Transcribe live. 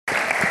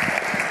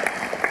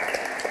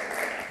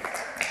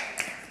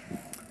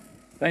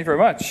Thank you very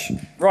much.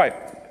 Right.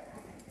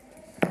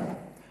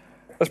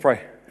 Let's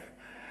pray.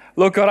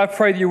 Lord God, I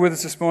pray that you're with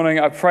us this morning.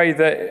 I pray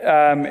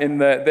that in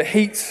the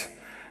heat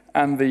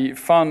and the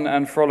fun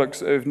and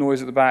frolics of noise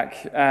at the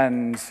back,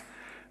 and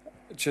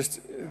just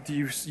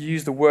you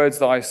use the words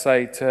that I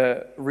say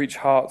to reach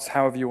hearts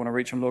however you want to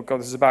reach them, Lord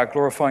God. This is about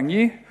glorifying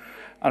you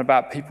and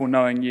about people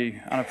knowing you.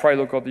 And I pray,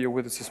 Lord God, that you're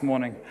with us this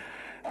morning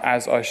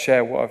as I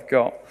share what I've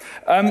got.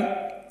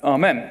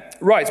 Amen.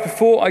 Right,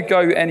 before I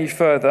go any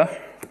further,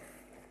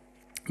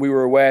 we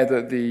were aware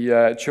that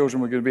the children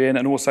were going to be in,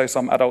 and also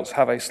some adults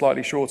have a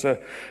slightly shorter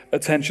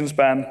attention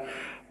span.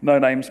 No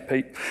names,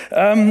 Pete.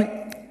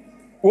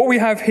 What we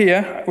have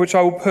here, which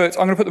I'm going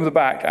to put them at the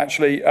back,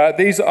 actually.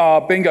 These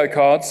are bingo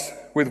cards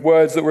with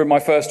words that were in my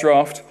first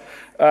draft.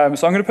 So I'm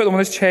going to put them on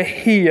this chair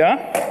here.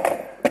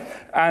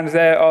 And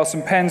there are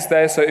some pens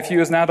there, so if you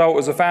as an adult,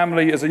 as a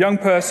family, as a young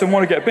person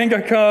want to get a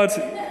bingo card,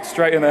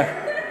 straight in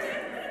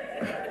there.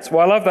 That's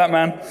why I love that,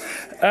 man.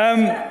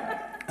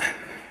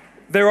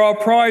 There are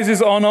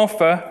prizes on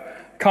offer.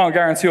 Can't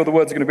guarantee all the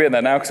words are going to be in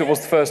there now because it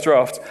was the first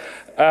draft.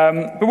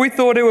 But we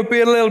thought it would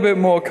be a little bit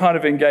more kind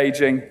of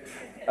engaging.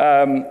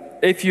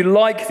 If you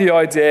like the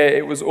idea,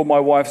 it was all my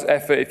wife's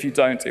effort. If you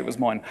don't, it was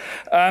mine.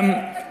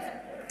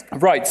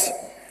 Right.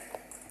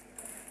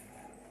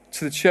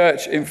 To the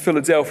church in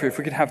Philadelphia, if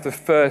we could have the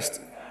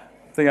first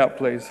thing up,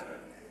 please.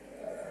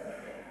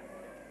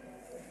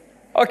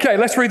 Okay,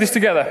 let's read this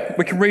together.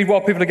 We can read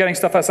while people are getting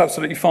stuff, that's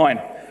absolutely fine.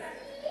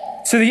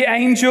 To the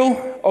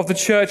angel of the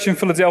church in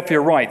Philadelphia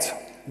write,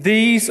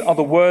 these are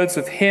the words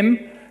of him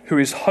who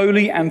is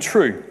holy and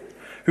true,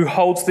 who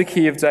holds the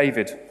key of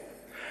David.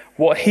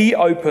 What he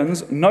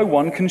opens, no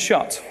one can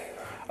shut,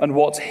 and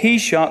what he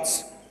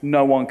shuts,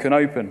 no one can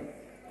open.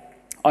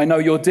 I know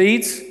your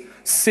deeds.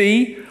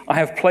 See, I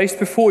have placed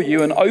before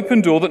you an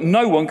open door that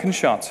no one can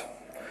shut.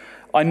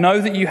 I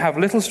know that you have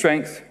little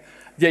strength,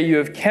 yet you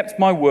have kept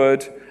my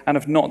word and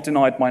have not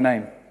denied my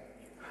name.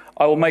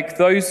 I will make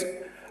those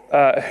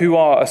who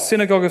are a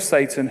synagogue of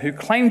Satan, who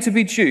claim to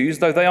be Jews,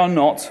 though they are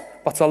not,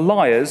 but are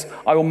liars,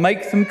 I will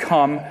make them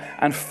come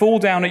and fall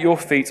down at your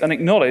feet and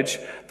acknowledge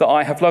that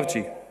I have loved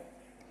you.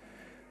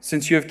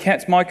 Since you have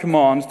kept my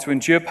command to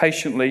endure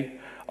patiently,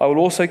 I will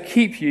also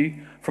keep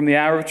you from the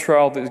hour of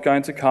trial that is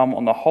going to come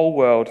on the whole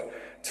world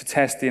to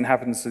test the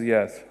inhabitants of the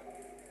earth.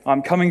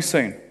 I'm coming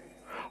soon.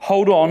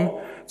 Hold on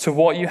to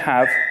what you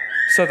have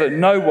so that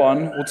no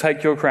one will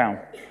take your crown.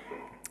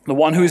 The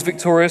one who is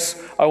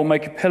victorious, I will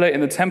make a pillar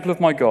in the temple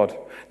of my God.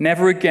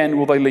 Never again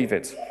will they leave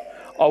it.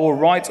 I will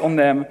write on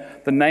them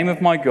the name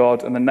of my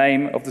God and the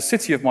name of the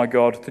city of my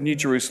God, the New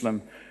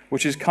Jerusalem,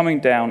 which is coming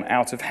down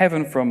out of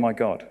heaven from my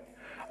God.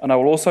 And I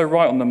will also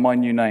write on them my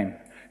new name.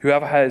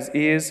 Whoever has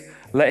ears,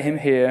 let him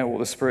hear what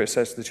the Spirit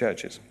says to the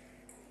churches.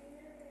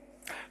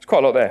 There's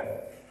quite a lot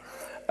there.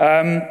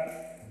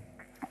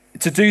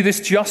 To do this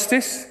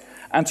justice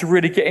and to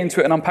really get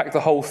into it and unpack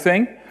the whole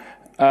thing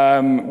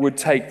would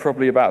take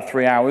probably about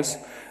 3 hours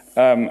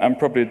and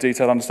probably a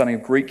detailed understanding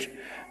of Greek.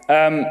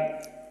 I'm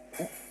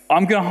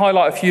going to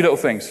highlight a few little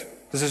things.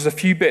 There's just a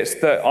few bits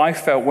that I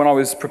felt when I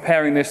was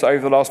preparing this over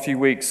the last few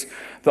weeks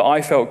that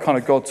I felt kind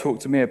of God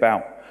talked to me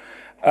about.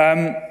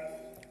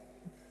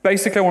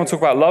 Basically, I want to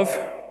talk about love,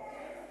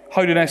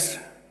 holiness,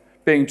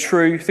 being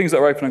true, things that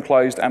are open and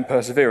closed, and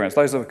perseverance.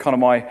 Those are kind of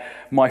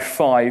my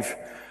 5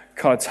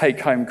 kind of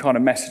take-home kind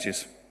of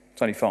messages.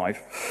 It's only 5.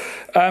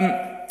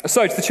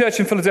 So, to the church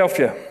in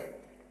Philadelphia.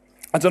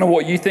 I don't know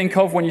what you think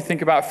of when you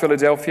think about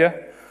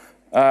Philadelphia.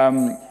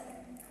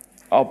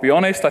 I'll be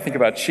honest, I think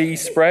about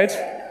cheese spread.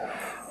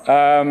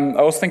 I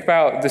also think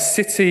about the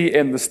city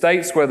in the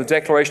States where the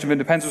Declaration of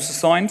Independence was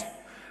signed.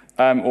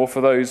 Or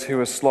for those who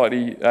are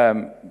slightly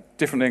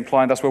differently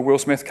inclined, that's where Will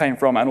Smith came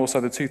from, and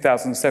also the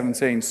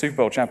 2017 Super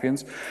Bowl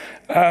champions.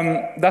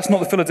 That's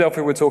not the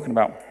Philadelphia we're talking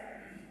about.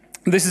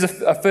 This is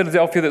a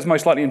Philadelphia that's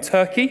most likely in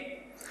Turkey,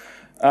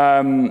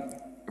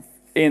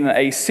 in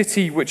a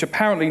city which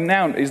apparently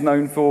now is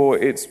known for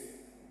its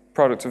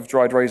product of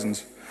dried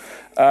raisins.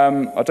 I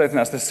don't think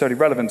that's necessarily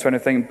relevant to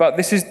anything, but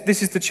this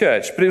is the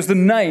church. But it was the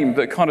name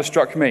that kind of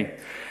struck me.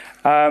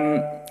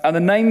 And the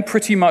name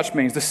pretty much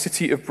means the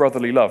city of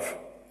brotherly love.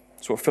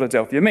 That's what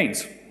Philadelphia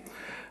means.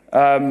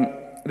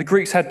 The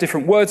Greeks had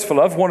different words for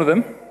love. One of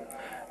them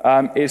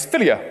is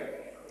philia.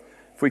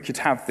 If we could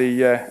have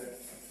the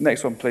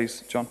next one,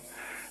 please, John.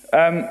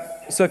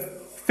 So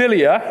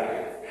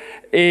philia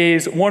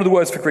is one of the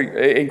words for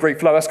in Greek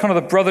for love. That's kind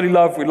of the brotherly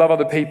love. We love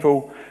other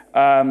people.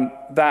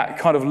 That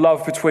kind of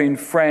love between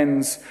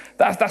friends.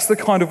 That's the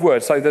kind of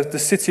word. So the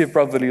city of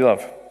brotherly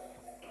love.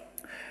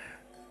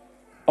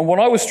 And what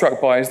I was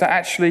struck by is that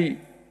actually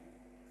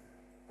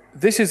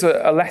this is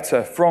a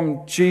letter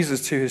from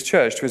Jesus to his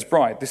church, to his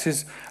bride. This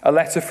is a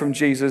letter from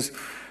Jesus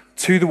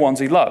to the ones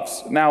he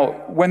loves. Now,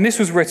 when this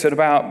was written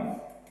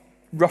about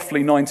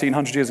roughly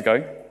 1900 years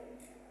ago,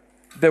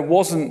 there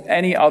wasn't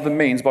any other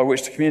means by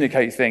which to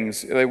communicate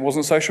things. There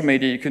wasn't social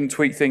media. You couldn't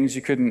tweet things.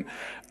 You couldn't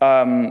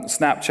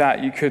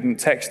Snapchat. You couldn't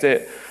text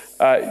it.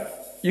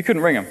 You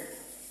couldn't ring them.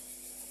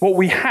 What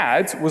we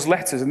had was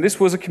letters, and this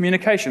was a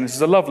communication. This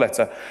is a love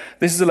letter.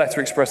 This is a letter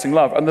expressing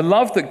love. And the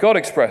love that God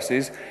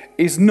expresses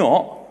is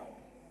not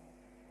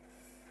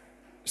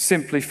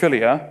simply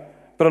philia,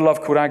 but a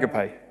love called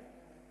agape.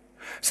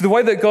 So the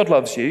way that God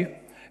loves you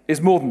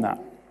is more than that.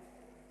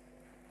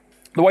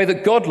 The way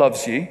that God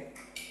loves you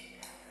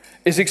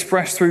is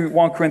expressed through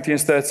 1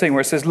 Corinthians 13,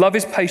 where it says, love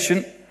is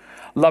patient,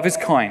 love is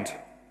kind.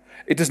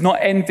 It does not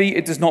envy,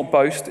 it does not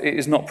boast, it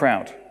is not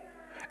proud.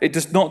 It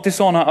does not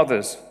dishonor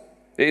others.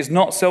 It is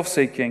not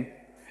self-seeking.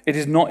 It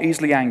is not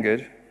easily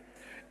angered.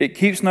 It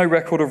keeps no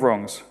record of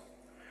wrongs.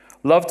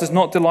 Love does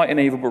not delight in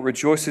evil, but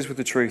rejoices with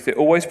the truth. It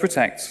always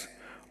protects,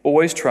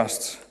 always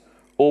trusts,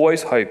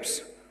 always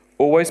hopes,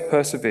 always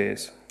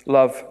perseveres.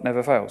 Love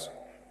never fails.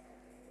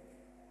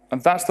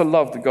 And that's the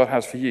love that God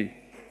has for you.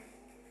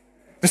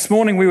 This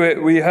morning we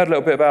heard a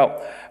little bit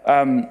about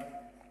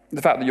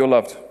the fact that you're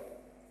loved.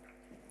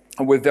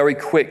 And we're very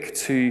quick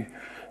to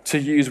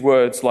use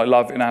words like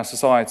love in our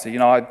society. You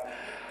know,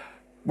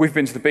 we've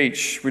been to the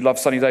beach. We love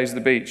sunny days at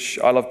the beach.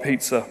 I love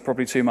pizza,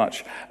 probably too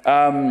much.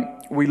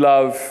 We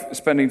love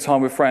spending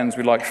time with friends.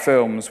 We like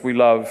films. We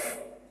love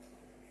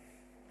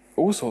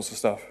all sorts of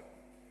stuff.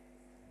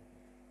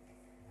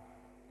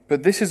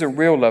 But this is a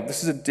real love.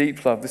 This is a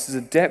deep love. This is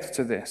a depth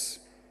to this.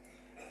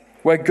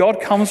 Where God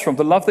comes from,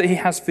 the love that he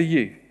has for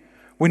you.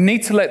 We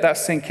need to let that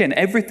sink in.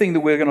 Everything that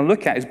we're going to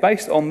look at is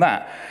based on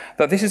that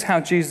this is how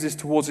Jesus is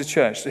towards his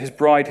church, to his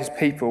bride, his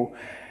people,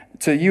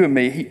 to you and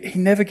me. He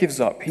never gives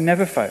up. He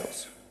never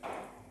fails.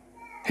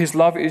 His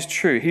love is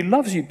true. He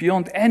loves you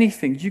beyond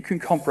anything you can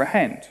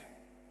comprehend.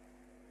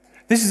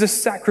 This is a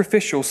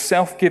sacrificial,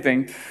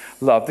 self-giving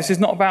love. This is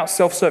not about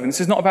self-serving.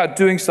 This is not about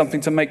doing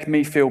something to make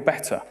me feel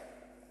better.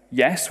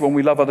 Yes, when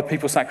we love other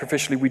people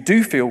sacrificially, we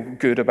do feel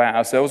good about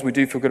ourselves. We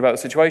do feel good about the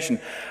situation.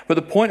 But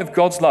the point of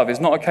God's love is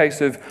not a case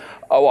of,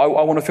 oh,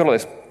 I want to feel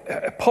like this.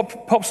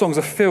 Pop songs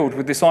are filled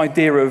with this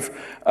idea of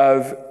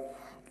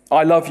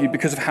I love you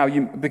because how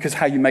you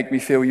make me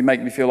feel. You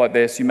make me feel like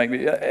this.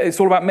 It's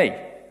all about me.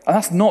 And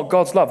that's not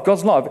God's love.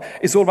 God's love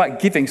is all about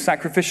giving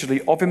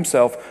sacrificially of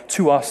himself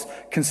to us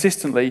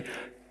consistently,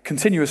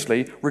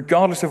 continuously,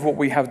 regardless of what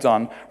we have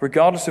done,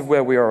 regardless of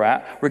where we are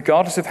at,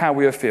 regardless of how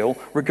we feel,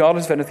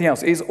 regardless of anything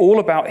else. It is all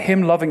about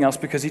him loving us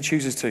because he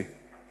chooses to.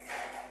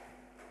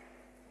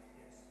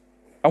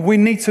 And we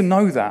need to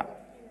know that.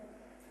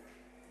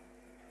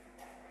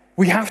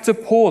 We have to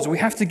pause. We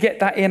have to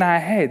get that in our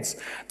heads,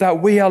 that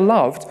we are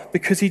loved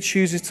because he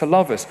chooses to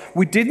love us.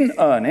 We didn't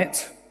earn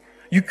it.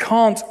 You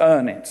can't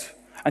earn it.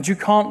 And you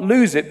can't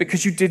lose it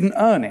because you didn't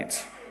earn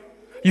it.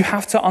 You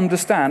have to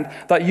understand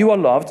that you are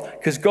loved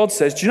because God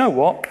says, do you know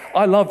what?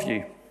 I love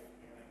you.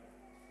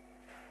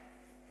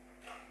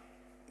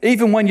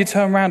 Even when you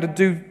turn around and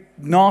do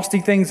nasty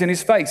things in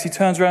his face, he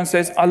turns around and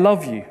says, I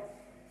love you.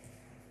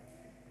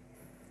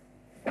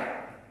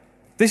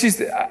 This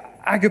is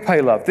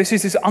agape love. This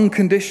is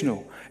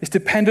unconditional. It's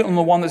dependent on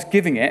the one that's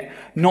giving it,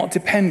 not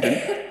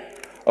dependent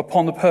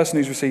upon the person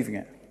who's receiving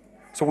it.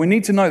 So we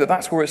need to know that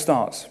that's where it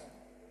starts.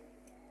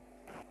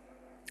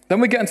 Then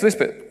we get into this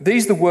bit.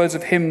 These are the words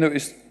of him that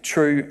is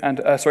true and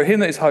him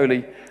that is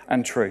holy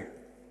and true.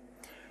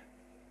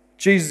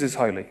 Jesus is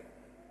holy. I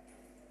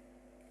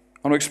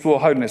want to explore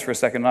holiness for a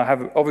second. I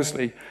have,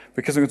 obviously,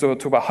 because I'm going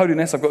to talk about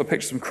holiness, I've got to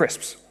picture some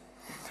crisps.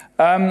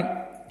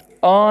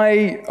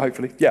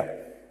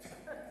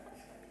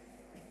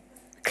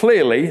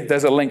 Clearly,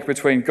 there's a link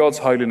between God's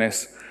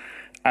holiness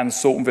and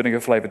salt and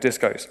vinegar flavored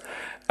discos.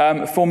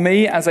 For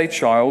me, as a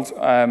child,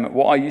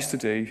 what I used to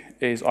do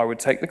is I would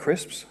take the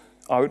crisps,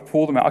 I would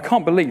pour them out. I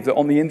can't believe that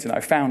on the internet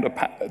I found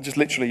just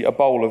literally a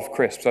bowl of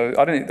crisps. So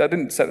I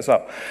didn't set this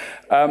up.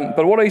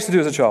 But what I used to do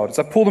as a child is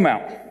I'd pull them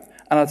out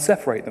and I'd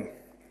separate them.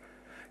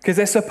 Because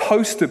they're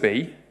supposed to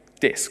be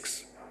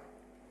discs.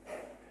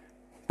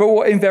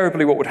 But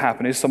invariably what would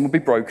happen is some would be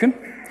broken,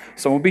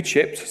 some would be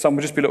chipped, some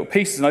would just be little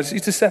pieces. And I just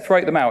used to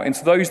separate them out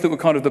into those that were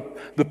kind of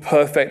the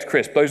perfect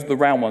crisp. Those are the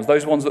round ones.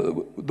 Those ones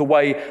that the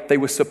way they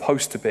were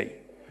supposed to be.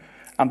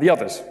 And the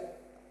others.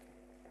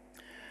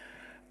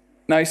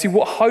 Now, you see,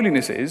 what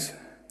holiness is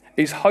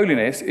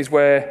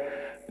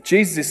where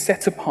Jesus is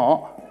set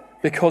apart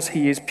because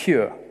he is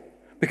pure.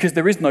 Because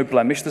there is no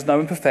blemish, there's no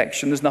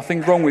imperfection, there's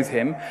nothing wrong with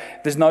him,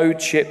 there's no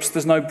chips,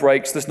 there's no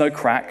breaks, there's no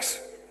cracks.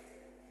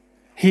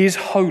 He is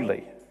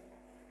holy.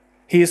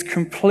 He is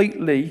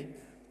completely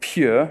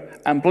pure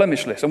and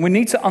blemishless. And we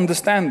need to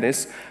understand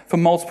this for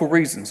multiple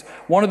reasons.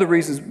 One of the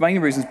main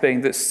reasons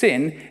being that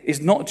sin is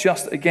not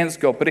just against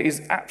God, but it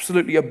is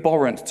absolutely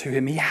abhorrent to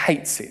him. He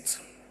hates it.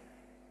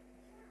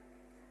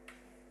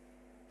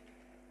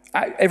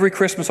 Every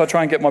Christmas I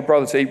try and get my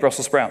brother to eat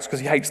Brussels sprouts because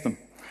he hates them.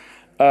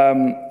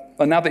 And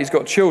now that he's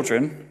got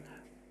children,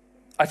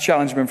 I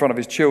challenge him in front of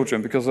his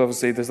children because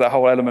obviously there's that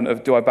whole element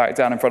of do I back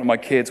down in front of my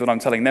kids when I'm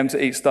telling them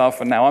to eat stuff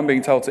and now I'm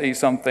being told to eat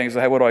something, so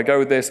hey, where do I go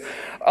with this?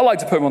 I like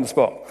to put him on the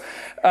spot.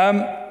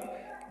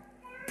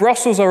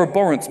 Brussels are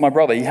abhorrent to my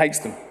brother. He hates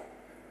them.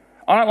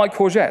 I don't like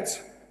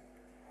courgettes.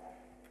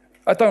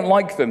 I don't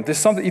like them. There's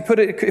something, you put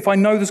it, if I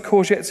know there's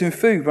courgettes in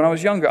food when I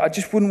was younger, I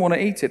just wouldn't want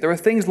to eat it. There are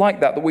things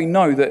like that we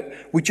know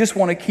that we just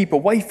want to keep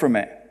away from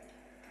it.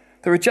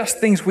 There are just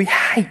things we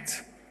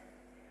hate.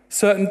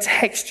 Certain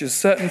textures,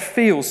 certain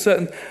feels,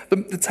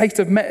 the taste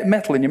of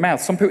metal in your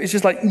mouth. Some people, it's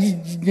just like,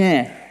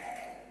 yeah.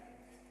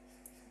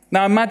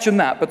 Now imagine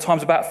that, but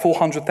times about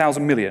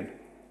 400,000 million.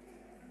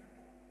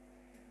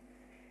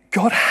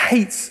 God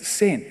hates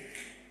sin.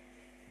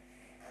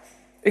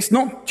 It's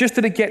not just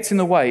that it gets in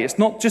the way. It's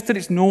not just that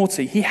it's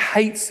naughty. He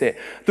hates it.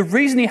 The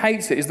reason he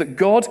hates it is that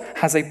God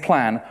has a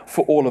plan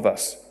for all of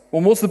us.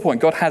 Well, what's the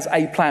point? God has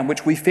a plan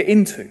which we fit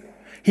into.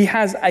 He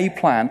has a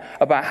plan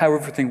about how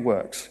everything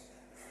works.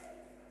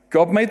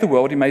 God made the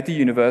world, he made the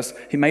universe,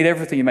 he made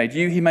everything, he made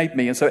you, he made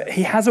me, and so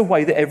he has a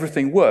way that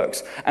everything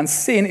works. And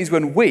sin is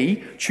when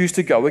we choose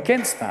to go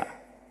against that.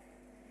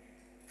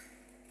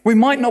 We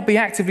might not be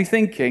actively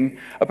thinking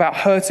about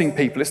hurting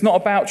people. It's not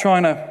about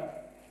trying to...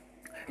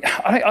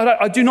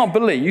 I do not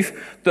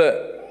believe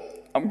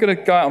that... I'm going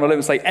to go out on a limb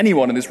and say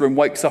anyone in this room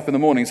wakes up in the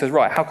morning and says,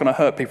 right, how can I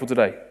hurt people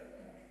today?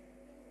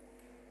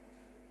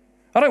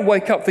 I don't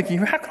wake up thinking,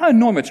 how can I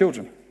annoy my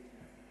children?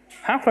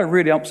 How can I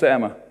really upset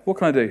Emma? What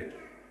can I do?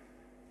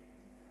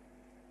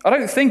 I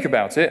don't think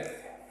about it.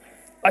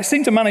 I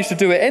seem to manage to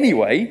do it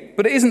anyway,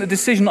 but it isn't a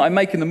decision that I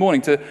make in the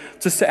morning to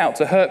set out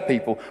to hurt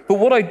people. But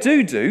what I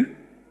do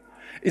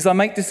is I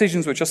make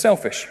decisions which are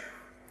selfish.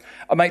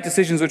 I make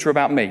decisions which are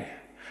about me.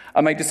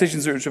 I make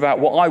decisions which are about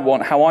what I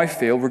want, how I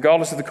feel,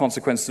 regardless of the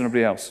consequences of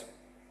anybody else.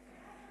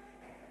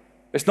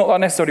 It's not that I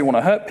necessarily want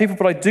to hurt people,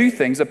 but I do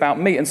things about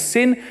me. And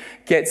sin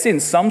gets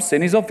in. Some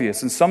sin is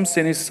obvious and some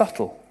sin is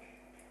subtle.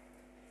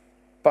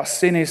 But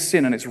sin is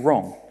sin and it's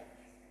wrong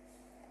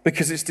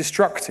because it's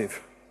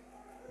destructive.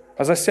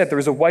 As I said, there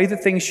is a way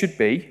that things should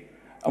be,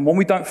 and when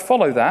we don't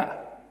follow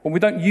that, when we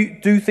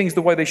don't do things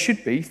the way they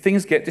should be,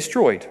 things get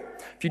destroyed.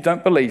 If you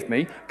don't believe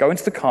me, go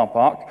into the car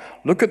park,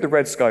 look at the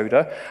red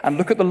Skoda, and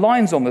look at the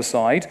lines on the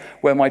side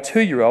where my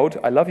 2-year-old,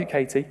 I love you,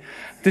 Katie,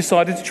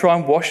 decided to try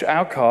and wash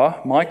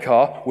my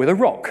car, with a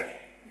rock.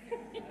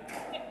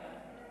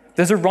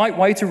 There's a right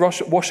way to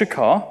wash a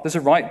car. There's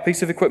a right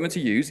piece of equipment to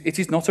use. It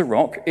is not a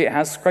rock. It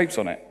has scrapes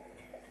on it.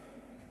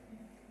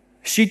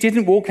 She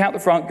didn't walk out the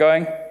front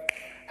going,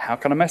 how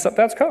can I mess up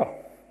Dad's car?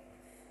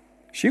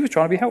 She was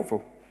trying to be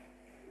helpful.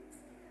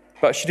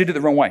 But she did it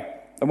the wrong way.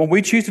 And when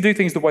we choose to do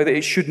things the way that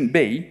it shouldn't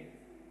be,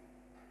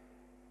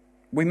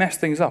 we mess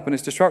things up and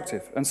it's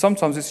destructive. And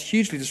sometimes it's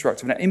hugely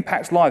destructive and it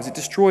impacts lives, it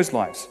destroys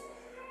lives.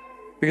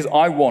 Because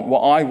I want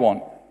what I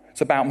want.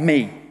 It's about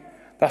me.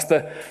 That's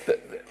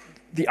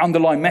the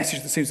underlying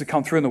message that seems to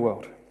come through in the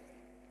world.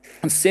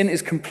 And sin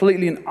is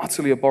completely and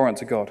utterly abhorrent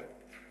to God.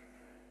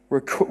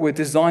 We're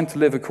designed to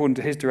live according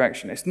to his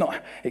direction.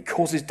 It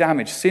causes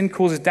damage. Sin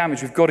causes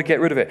damage. We've got to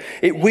get rid of it.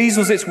 It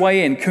weasels its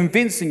way in,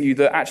 convincing you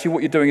that actually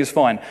what you're doing is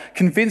fine.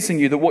 Convincing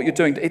you that what you're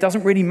doing, it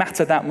doesn't really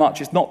matter that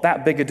much. It's not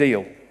that big a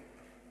deal.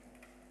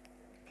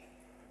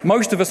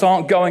 Most of us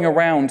aren't going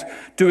around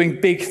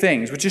doing big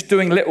things. We're just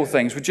doing little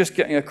things. We're just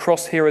getting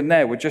across here and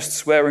there. We're just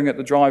swearing at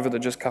the driver that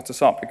just cut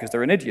us up because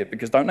they're an idiot.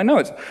 Because don't they know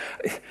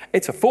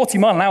it's a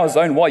 40-mile-an-hour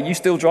zone. Why are you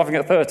still driving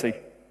at 30?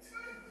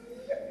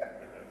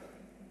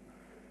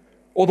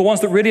 Or the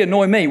ones that really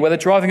annoy me, where they're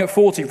driving at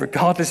 40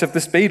 regardless of the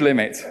speed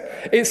limit.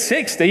 It's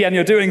 60 and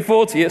you're doing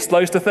 40, it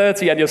slows to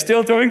 30 and you're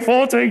still doing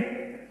 40.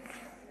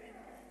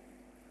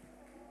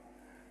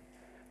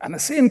 And the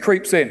sin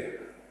creeps in.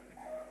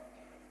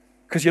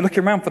 Because you're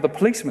looking around for the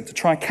policeman to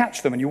try and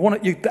catch them and you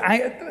want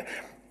it.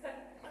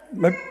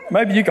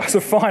 Maybe you guys are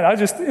fine,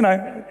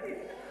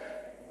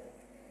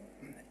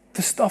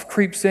 the stuff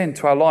creeps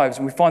into our lives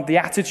and we find the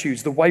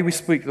attitudes, the way we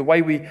speak, the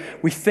way we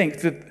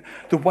think,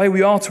 the way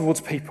we are towards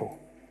people.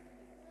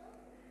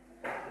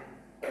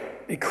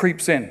 It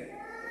creeps in.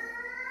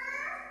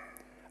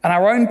 And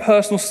our own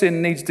personal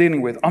sin needs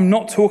dealing with. I'm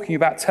not talking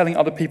about telling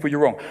other people you're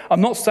wrong. I'm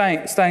not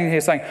standing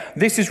here saying,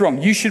 this is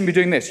wrong, you shouldn't be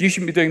doing this, you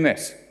shouldn't be doing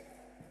this.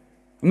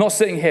 I'm not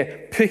sitting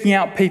here picking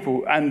out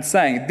people and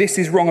saying, this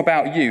is wrong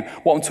about you.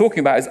 What I'm talking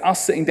about is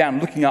us sitting down,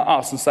 looking at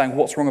us and saying,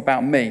 what's wrong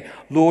about me?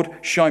 Lord,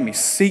 show me,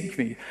 seek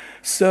me,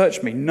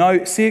 search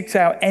me. Seek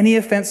out any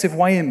offensive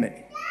way in me.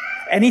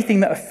 Anything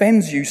that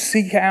offends you,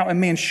 seek it out in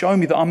me and show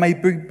me that I may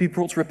be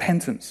brought to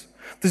repentance.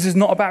 This is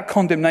not about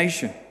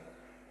condemnation.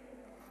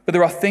 But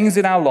there are things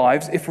in our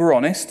lives, if we're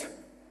honest.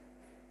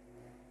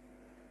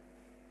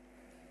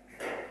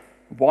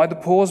 Why the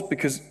pause?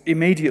 Because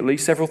immediately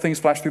several things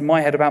flash through my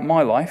head about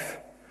my life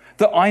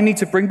that I need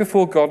to bring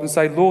before God and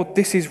say, Lord,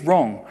 this is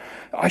wrong.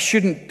 I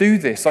shouldn't do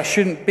this. I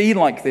shouldn't be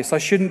like this. I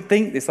shouldn't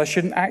think this. I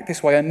shouldn't act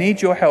this way. I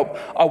need your help.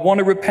 I want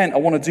to repent. I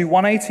want to do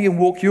 180 and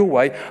walk your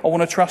way. I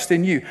want to trust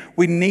in you.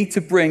 We need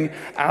to bring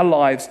our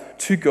lives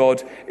to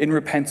God in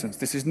repentance.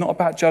 This is not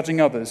about judging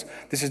others.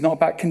 This is not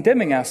about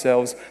condemning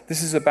ourselves.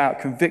 This is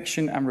about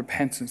conviction and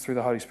repentance through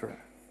the Holy Spirit.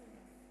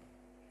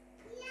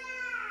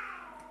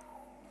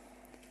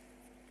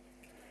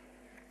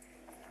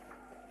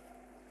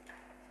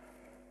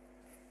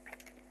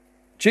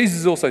 Jesus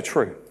is also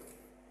true.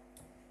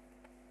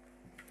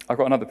 I've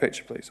got another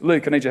picture, please.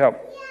 Luke, I need your help.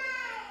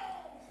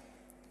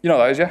 You know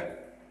those, yeah?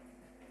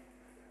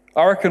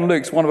 I reckon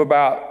Luke's one of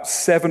about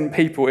 7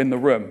 people in the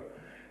room.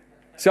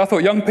 See, I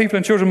thought young people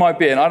and children might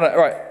be in. I don't.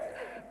 Right,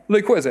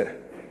 Luke, what is it?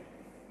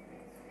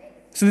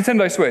 It's a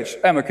Nintendo Switch.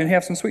 Emma, can you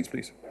have some sweets,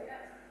 please?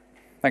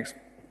 Thanks.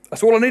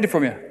 That's all I needed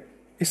from you.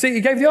 You see,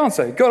 he gave the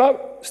answer. He got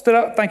up, stood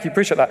up. Thank you,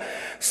 appreciate that.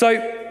 So,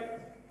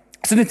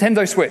 it's a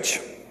Nintendo Switch.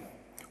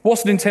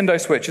 What's a Nintendo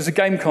Switch? It's a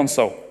game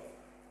console.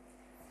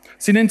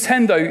 See,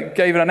 Nintendo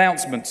gave an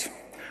announcement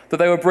that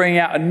they were bringing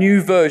out a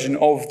new version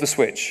of the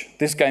Switch,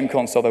 this game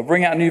console. They'll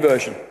bring out a new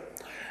version.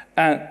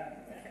 And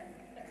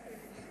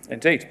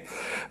indeed.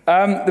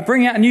 They're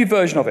bringing out a new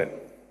version of it.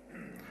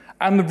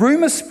 And the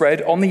rumor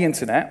spread on the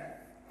internet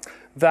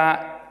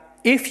that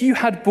if you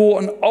had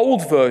bought an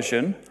old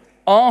version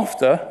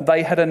after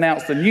they had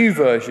announced the new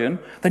version,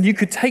 then you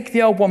could take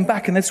the old one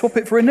back and then swap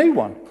it for a new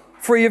one,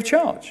 free of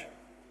charge.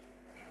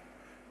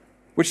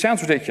 Which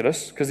sounds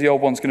ridiculous, because the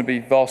old one's going to be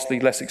vastly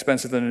less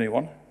expensive than a new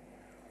one.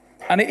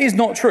 And it is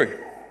not true.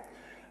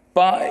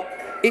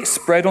 But it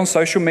spread on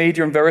social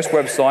media and various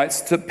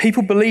websites that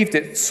people believed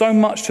it so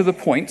much to the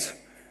point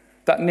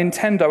that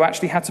Nintendo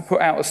actually had to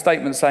put out a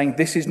statement saying,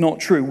 this is not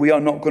true, we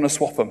are not going to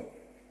swap them.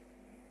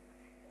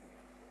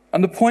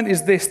 And the point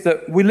is this,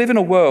 that we live in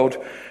a world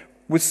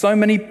with so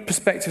many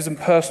perspectives and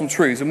personal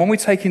truths, and when we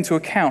take into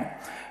account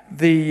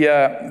the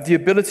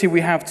ability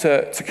we have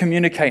to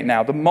communicate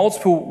now, the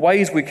multiple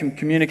ways we can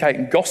communicate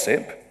and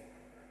gossip,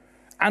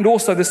 and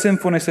also the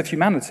sinfulness of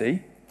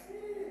humanity,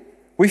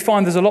 we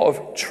find there's a lot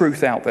of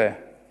truth out there.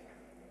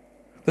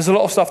 There's a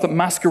lot of stuff that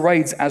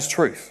masquerades as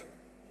truth.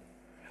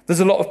 There's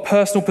a lot of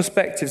personal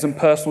perspectives and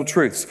personal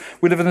truths.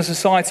 We live in a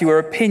society where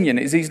opinion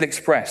is easily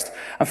expressed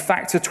and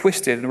facts are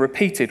twisted and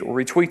repeated or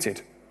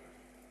retweeted.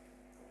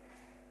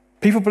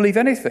 People believe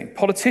anything.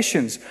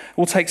 Politicians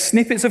will take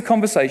snippets of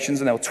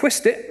conversations and they'll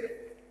twist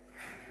it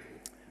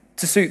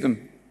to suit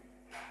them.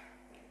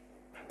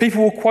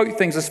 People will quote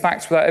things as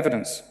facts without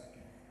evidence.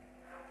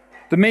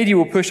 The media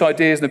will push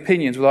ideas and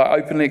opinions without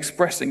openly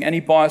expressing any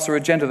bias or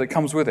agenda that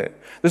comes with it.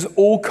 There's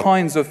all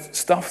kinds of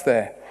stuff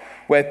there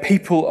where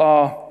people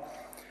are,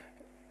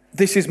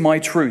 this is my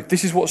truth.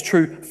 This is what's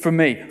true for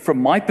me.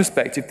 From my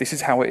perspective, this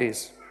is how it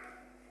is.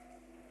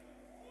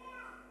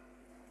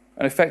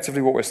 And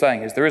effectively what we're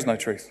saying is there is no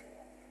truth.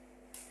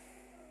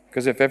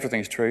 Because if everything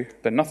is true,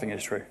 then nothing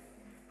is true.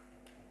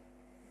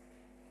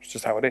 It's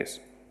just how it is.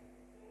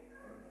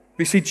 But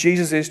you see,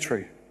 Jesus is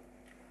true.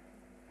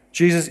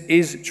 Jesus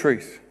is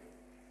truth.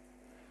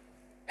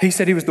 He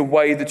said he was the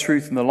way, the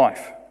truth, and the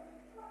life.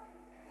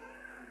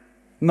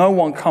 No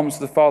one comes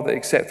to the Father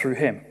except through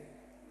him.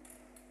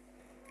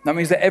 That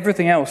means that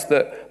everything else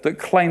that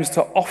claims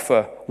to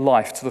offer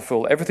life to the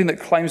full, everything that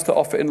claims to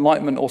offer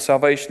enlightenment or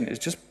salvation is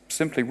just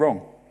simply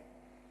wrong.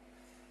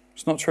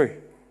 It's not true.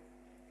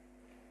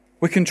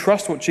 We can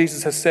trust what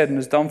Jesus has said and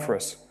has done for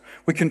us.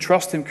 We can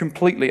trust him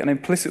completely and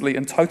implicitly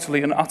and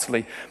totally and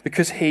utterly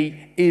because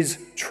he is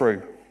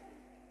true.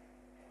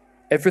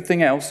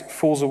 Everything else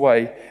falls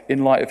away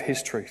in light of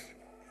his truth.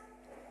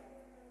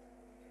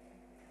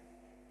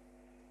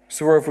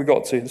 So where have we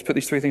got to? Let's put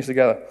these 3 things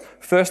together.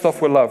 First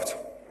off, we're loved.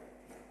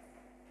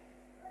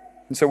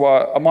 And so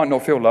I might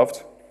not feel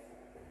loved,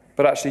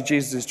 but actually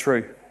Jesus is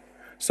true.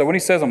 So when he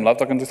says I'm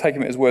loved, I can just take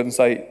him at his word and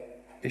say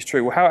he's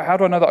true. Well, how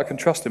do I know that I can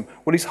trust him?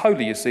 Well, he's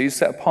holy, you see. He's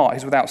set apart.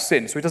 He's without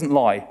sin, so he doesn't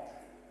lie.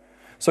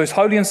 So he's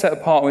holy and set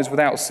apart and he's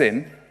without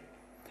sin.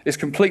 It's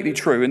completely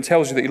true and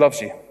tells you that he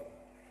loves you.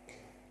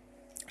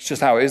 It's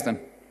just how it is then.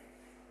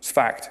 It's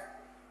fact.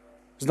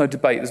 There's no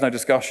debate. There's no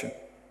discussion.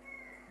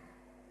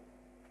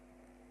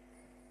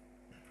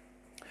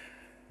 And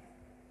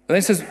then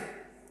it says,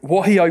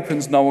 what he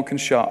opens, no one can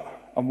shut.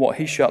 And what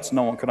he shuts,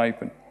 no one can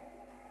open.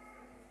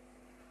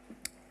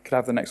 Could I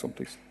have the next one,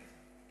 please?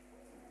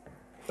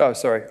 Oh,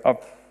 sorry. I've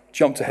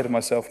jumped ahead of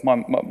myself. My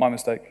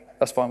mistake.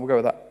 That's fine. We'll go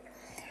with that.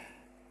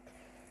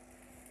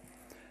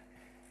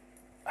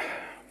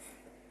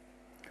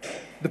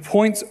 The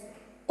point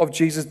of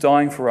Jesus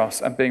dying for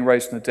us and being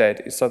raised from the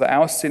dead is so that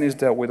our sin is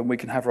dealt with and we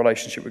can have a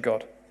relationship with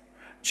God.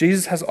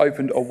 Jesus has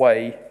opened a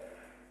way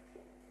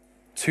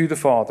to the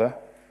Father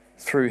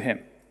through him.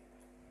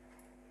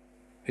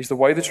 He's the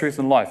way, the truth,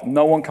 and life.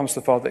 No one comes to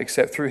the Father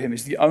except through him.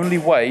 He's the only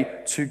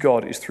way to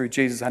God is through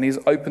Jesus, and he's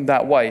opened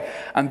that way.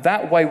 And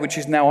that way which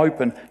is now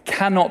open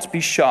cannot be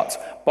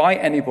shut by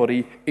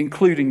anybody,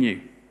 including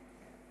you.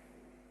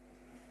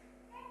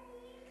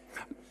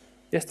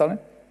 Yes, darling?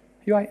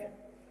 You all right?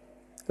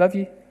 Love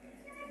you.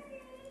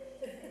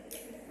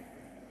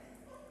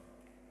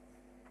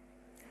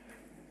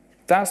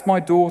 That's my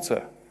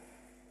daughter.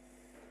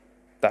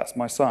 That's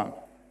my son.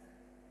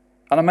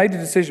 And I made a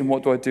decision,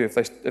 what do I do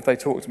if they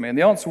talk to me? And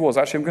the answer was,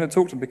 actually, I'm going to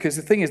talk to them because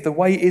the thing is, the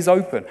way is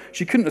open.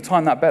 She couldn't have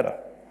timed that better.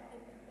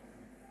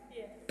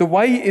 Yeah. The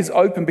way is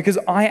open because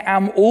I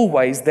am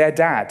always their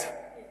dad.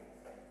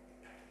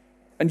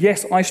 And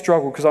yes, I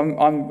struggle because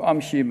I'm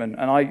human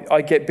and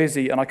I get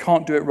busy and I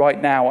can't do it right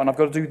now and I've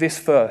got to do this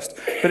first.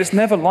 But it's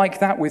never like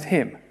that with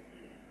him.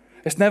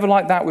 It's never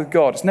like that with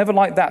God. It's never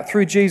like that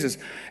through Jesus.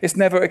 It's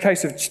never a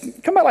case of,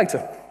 come back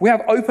later. We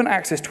have open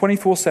access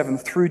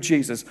 24/7 through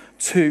Jesus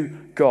to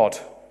God.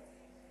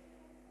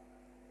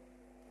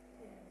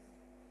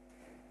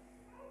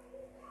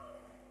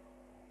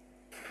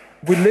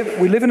 We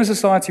live in a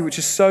society which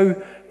is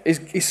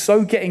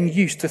so getting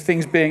used to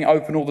things being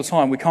open all the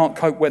time, we can't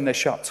cope when they're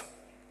shut.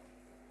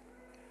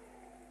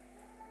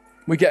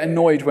 We get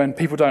annoyed when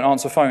people don't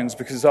answer phones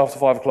because it's after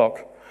 5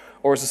 o'clock,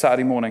 or it's a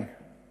Saturday morning,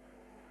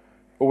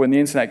 or when the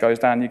internet goes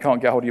down and you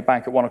can't get hold of your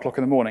bank at 1 o'clock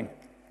in the morning.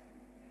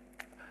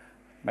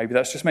 Maybe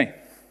that's just me.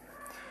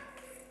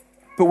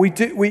 But we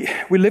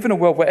live in a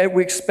world where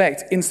we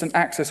expect instant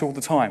access all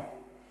the time.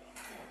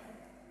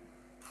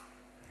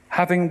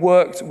 Having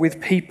worked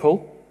with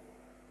people,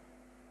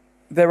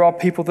 there are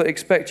people that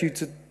expect you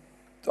to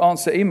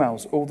answer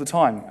emails all the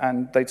time,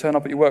 and they turn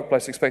up at your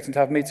workplace expecting to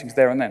have meetings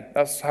there and then.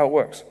 That's how it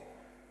works.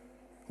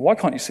 Why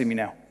can't you see me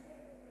now?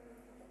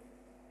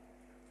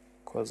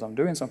 Because I'm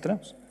doing something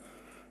else.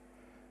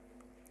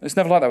 It's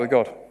never like that with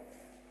God.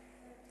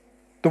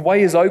 The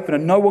way is open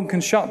and no one can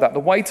shut that. The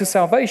way to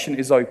salvation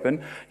is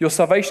open. Your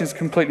salvation is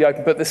completely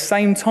open. But at the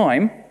same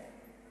time,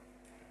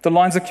 the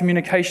lines of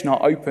communication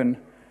are open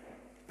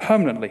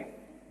permanently.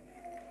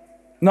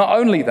 Not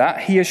only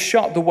that, he has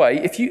shut the way.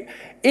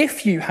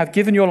 If you have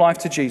given your life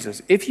to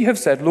Jesus, if you have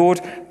said,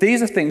 Lord,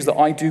 these are things that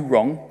I do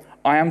wrong,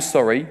 I am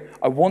sorry,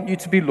 I want you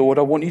to be Lord,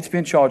 I want you to be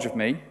in charge of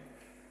me.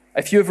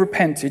 If you have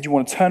repented, you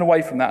want to turn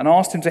away from that and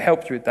ask him to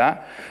help you with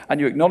that,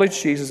 and you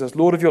acknowledge Jesus as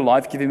Lord of your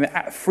life, give him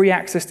free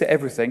access to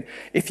everything.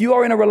 If you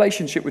are in a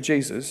relationship with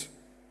Jesus,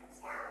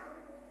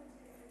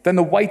 then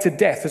the way to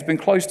death has been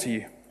closed to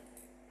you.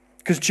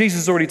 Because Jesus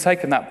has already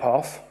taken that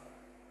path,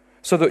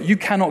 so that you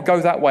cannot go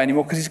that way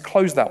anymore because he's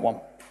closed that one.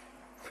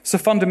 So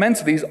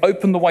fundamentally, he's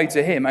opened the way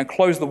to him and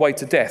closed the way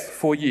to death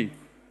for you.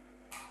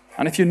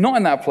 And if you're not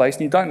in that place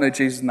and you don't know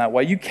Jesus in that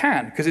way, you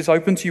can, because it's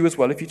open to you as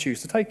well if you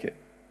choose to take it.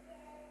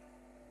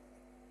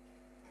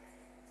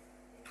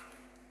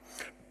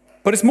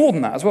 But it's more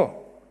than that as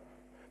well.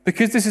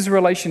 Because this is a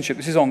relationship,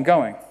 this is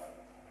ongoing.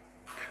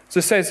 So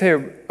it says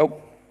here,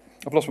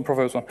 I've lost my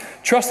Proverbs one.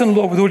 Trust in the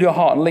Lord with all your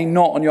heart and lean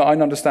not on your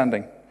own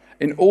understanding.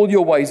 In all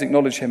your ways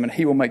acknowledge him and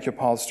he will make your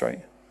paths straight.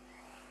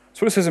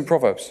 That's what it says in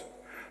Proverbs.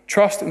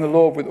 Trust in the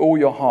Lord with all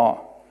your heart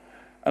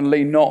and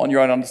lean not on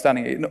your own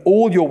understanding. In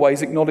all your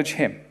ways acknowledge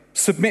him.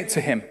 Submit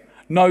to him.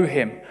 Know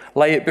him.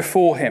 Lay it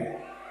before him.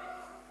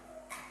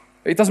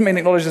 It doesn't mean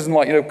acknowledge as in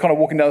like, kind of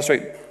walking down the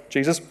street,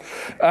 Jesus.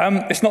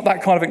 It's not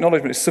that kind of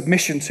acknowledgement. It's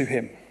submission to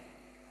him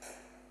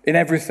in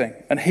everything.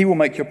 And he will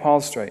make your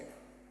paths straight.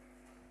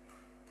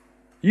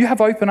 You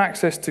have open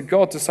access to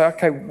God to say,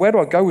 okay, where do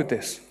I go with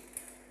this?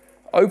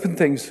 Open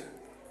things,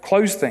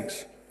 close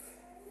things.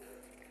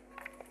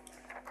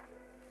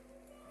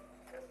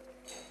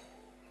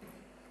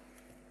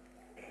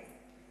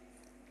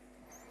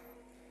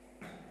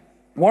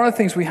 One of the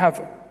things we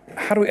have,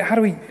 how do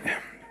we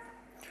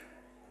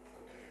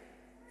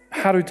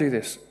do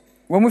this?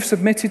 When we've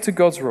submitted to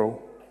God's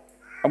rule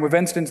and we've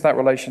entered into that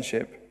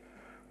relationship,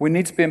 we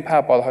need to be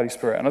empowered by the Holy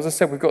Spirit. And as I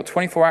said, we've got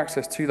 24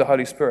 access to the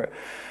Holy Spirit.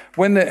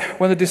 When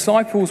the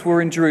disciples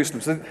were in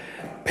Jerusalem, so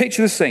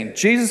picture the scene.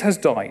 Jesus has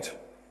died.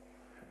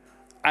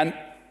 And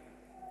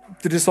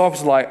the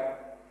disciples are like,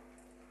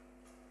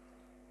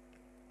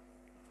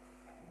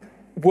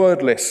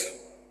 wordless.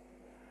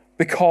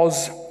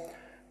 Because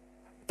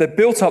they're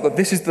built up that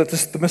this is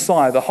the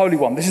Messiah, the Holy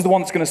One. This is the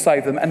one that's going to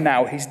save them, and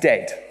now he's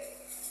dead.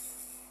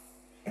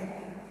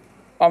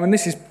 I mean,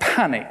 this is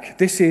panic.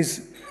 This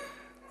is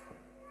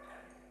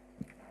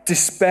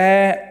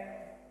despair.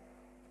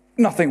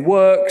 Nothing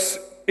works.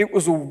 It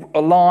was all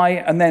a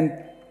lie. And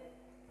then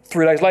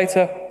 3 days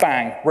later,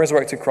 bang,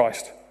 resurrected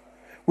Christ.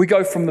 We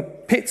go from the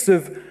pits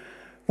of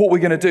what we're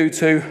going to do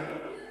to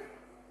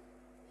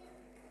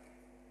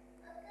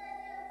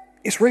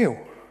it's real.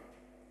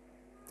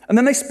 And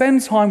then they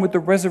spend time with the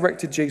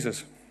resurrected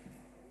Jesus.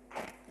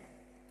 I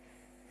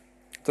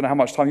don't know how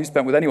much time you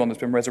spent with anyone that's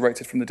been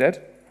resurrected from the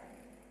dead.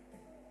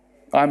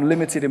 I'm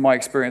limited in my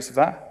experience of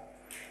that.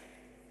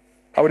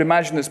 I would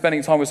imagine that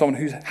spending time with someone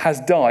who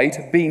has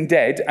died, been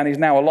dead, and is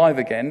now alive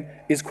again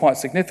is quite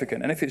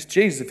significant. And if it's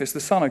Jesus, if it's the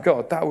Son of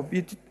God, that would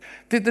be,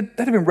 they'd have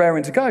been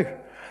raring to go.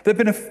 They've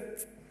been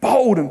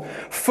bold and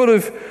full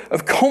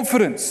of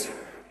confidence.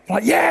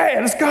 Like, yeah,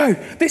 let's go.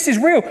 This is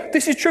real.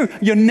 This is true.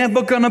 You're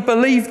never going to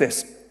believe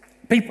this.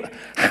 People,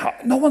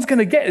 no one's going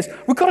to get this.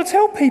 We've got to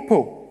tell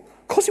people.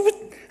 Because it was,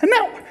 and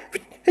now,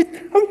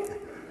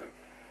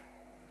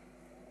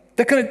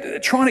 they're going to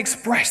try and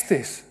express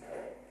this.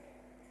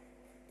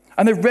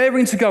 And they're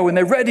raring to go, and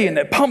they're ready, and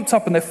they're pumped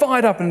up, and they're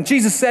fired up. And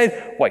Jesus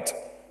said, wait.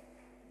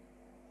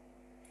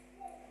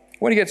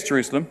 When you get to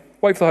Jerusalem,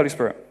 wait for the Holy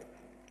Spirit.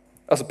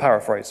 That's a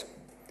paraphrase.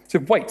 He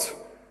said, wait.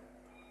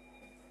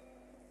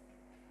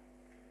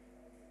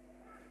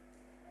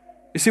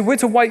 You see, we're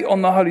to wait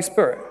on the Holy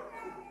Spirit.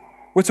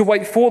 We're to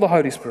wait for the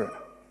Holy Spirit.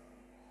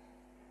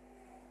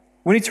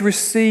 We need to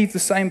receive the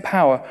same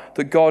power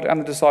that God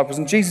and the disciples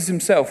and Jesus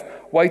himself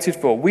waited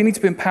for. We need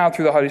to be empowered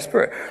through the Holy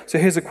Spirit. So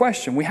here's a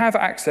question. We have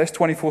access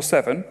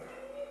 24/7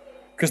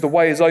 because the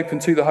way is open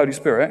to the Holy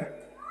Spirit,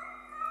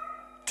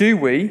 do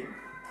we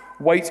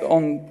wait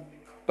on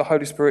the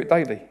Holy Spirit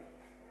daily?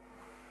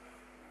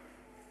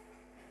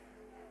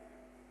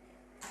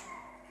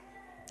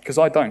 Because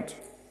I don't.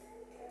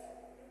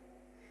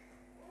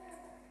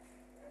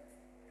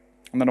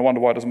 And then I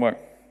wonder why it doesn't work.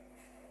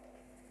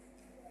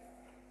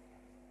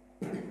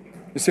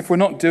 It's if we're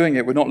not doing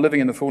it, we're not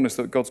living in the fullness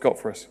that God's got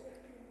for us.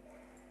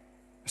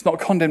 It's not a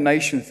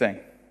condemnation thing.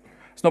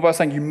 It's not about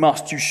saying you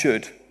must, you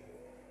should.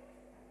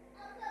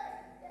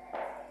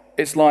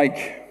 It's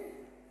like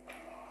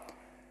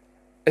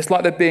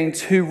there being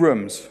two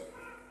rooms.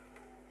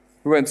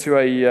 We went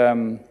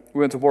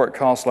to Warwick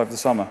Castle over the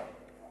summer.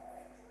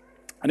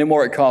 And in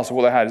Warwick Castle,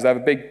 what they had is they have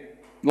a big,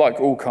 like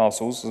all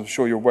castles, I'm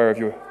sure you're aware of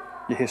your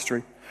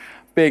history,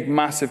 big,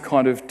 massive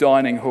kind of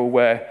dining hall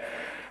where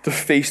the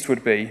feast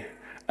would be.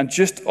 And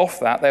just off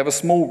that, they have a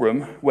small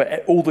room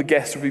where all the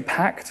guests would be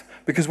packed,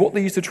 because what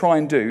they used to try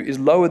and do is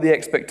lower the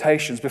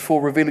expectations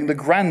before revealing the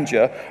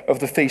grandeur of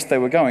the feast they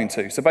were going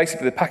to. So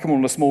basically, they pack them all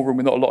in a small room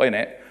with not a lot in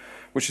it,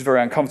 which is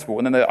very uncomfortable.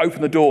 And then they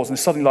open the doors and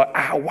it's suddenly like,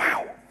 ah,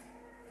 wow.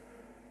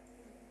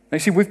 Now you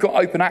see, we've got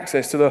open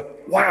access to the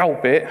wow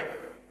bit.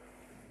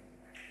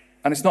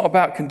 And it's not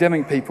about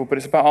condemning people, but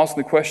it's about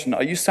asking the question,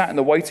 are you sat in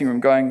the waiting room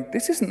going,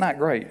 this isn't that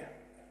great?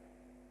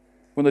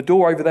 When the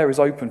door over there is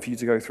open for you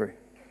to go through.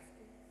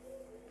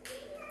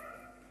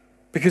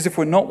 Because if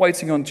we're not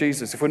waiting on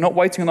Jesus, if we're not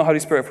waiting on the Holy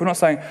Spirit, if we're not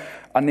saying,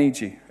 I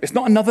need you, it's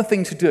not another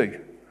thing to do.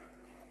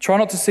 Try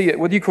not to see it,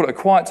 whether you call it a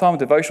quiet time, a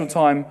devotional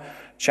time,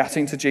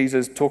 chatting to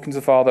Jesus, talking to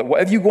the Father,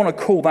 whatever you want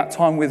to call that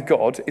time with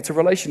God, it's a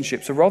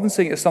relationship. So rather than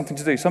seeing it as something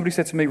to do, somebody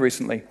said to me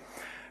recently,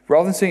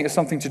 rather than seeing it as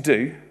something to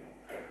do,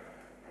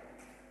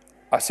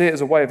 I see it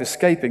as a way of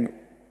escaping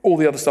all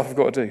the other stuff I've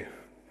got to do.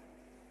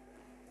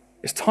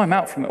 It's time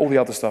out from all the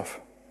other stuff.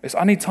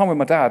 I need time with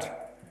my dad.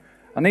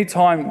 I need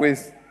time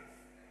with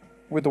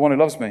the one who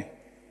loves me.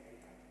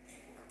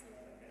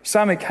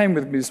 Sammy came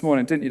with me this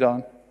morning, didn't you,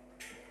 darling?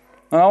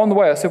 And on the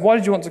way, I said, why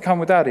did you want to come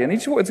with Daddy? And he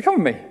just wanted to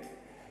come with me.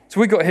 So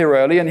we got here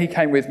early, and he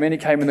came with me, and he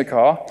came in the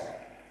car.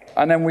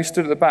 And then we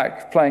stood at the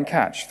back playing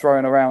catch,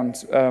 throwing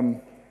around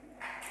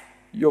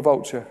your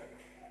vulture.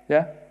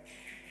 Yeah?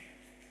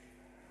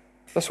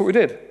 That's what we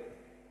did.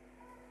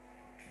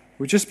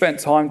 We just spent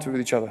time with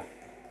each other.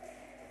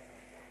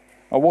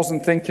 I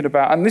wasn't thinking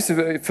about, and this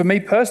is, for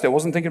me personally, I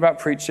wasn't thinking about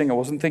preaching. I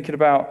wasn't thinking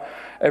about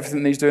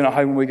everything that he's doing at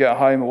home when we get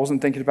home. I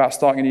wasn't thinking about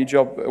starting a new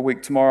job a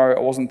week tomorrow. I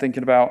wasn't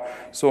thinking about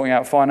sorting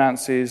out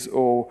finances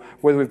or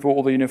whether we've bought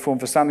all the uniform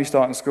for Sammy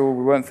starting school.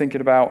 We weren't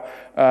thinking about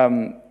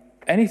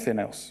anything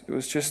else. It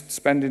was just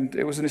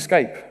it was an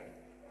escape.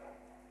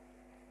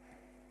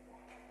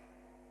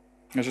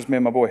 It was just me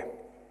and my boy.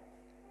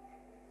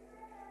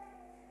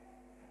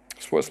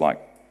 That's what it's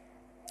like.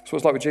 That's what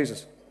it's like with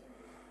Jesus.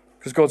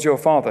 Because God's your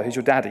father, he's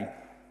your daddy.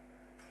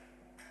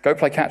 Go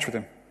play catch with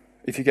him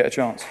if you get a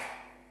chance.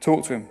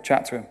 Talk to him,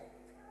 chat to him.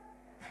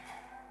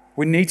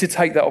 We need to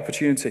take that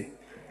opportunity,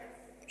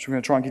 which I'm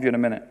going to try and give you in a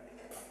minute.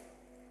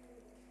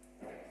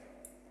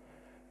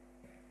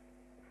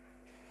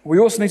 We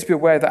also need to be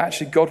aware that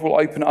actually God will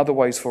open other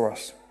ways for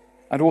us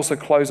and also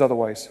close other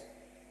ways.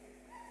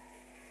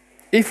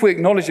 If we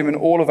acknowledge him in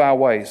all of our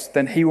ways,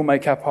 then he will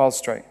make our paths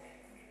straight.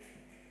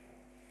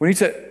 We need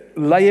to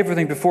lay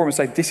everything before him and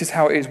say, this is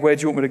how it is, where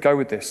do you want me to go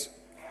with this?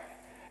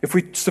 If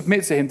we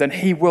submit to him, then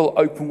he will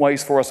open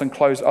ways for us and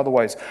close other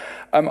ways.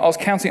 I was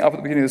counting up at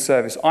the beginning of the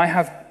service. I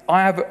have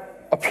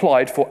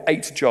applied for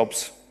 8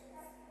 jobs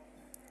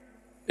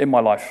in my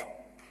life.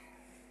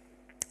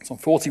 So I'm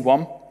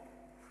 41.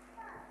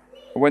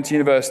 I went to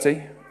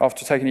university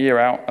after taking a year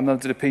out, and then I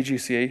did a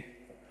PGCE,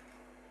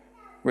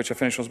 which I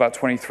finished when I was about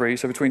 23.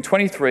 So between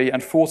 23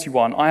 and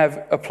 41, I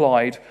have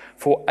applied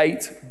for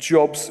 8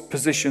 jobs,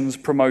 positions,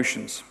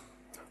 promotions.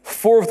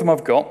 4 of them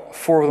I've got,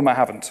 4 of them I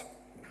haven't.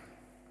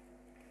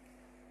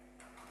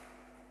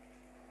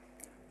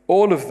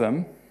 All of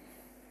them,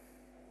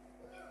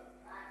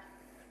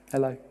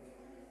 hello.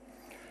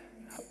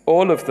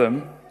 All of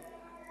them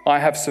I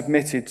have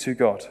submitted to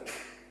God.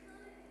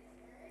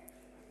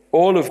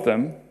 All of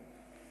them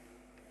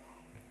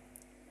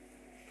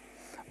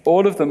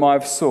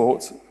I've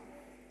sought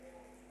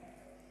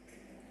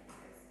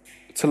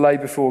to lay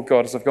before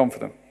God as I've gone for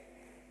them.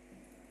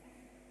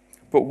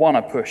 But one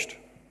I pushed.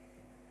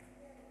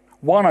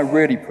 One I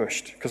really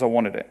pushed because I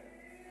wanted it.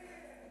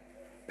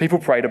 People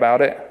prayed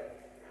about it.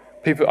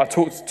 I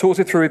talked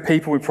it through with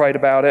people, we prayed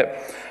about it.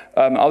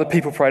 Other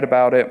people prayed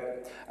about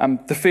it.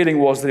 The feeling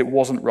was that it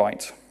wasn't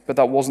right, but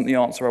that wasn't the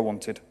answer I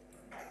wanted.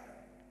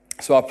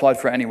 So I applied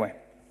for it anyway.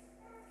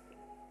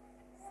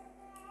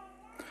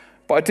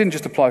 But I didn't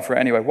just apply for it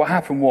anyway. What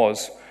happened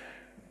was,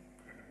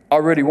 I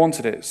really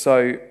wanted it.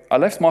 So I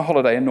left my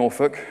holiday in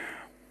Norfolk,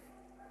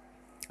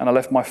 and I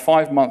left my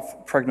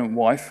 5-month pregnant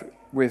wife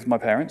with my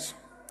parents.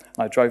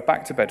 And I drove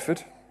back to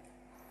Bedford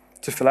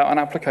to fill out an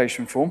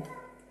application form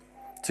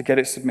to get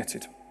it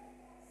submitted.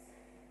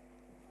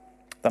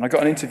 Then I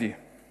got an interview.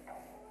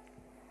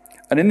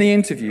 And in the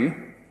interview,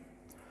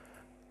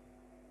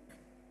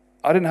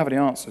 I didn't have any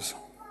answers.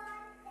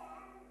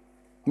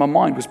 My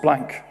mind was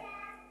blank.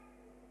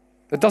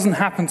 That doesn't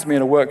happen to me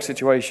in a work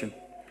situation.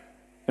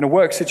 In a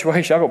work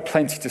situation, I've got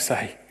plenty to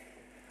say.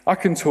 I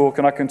can talk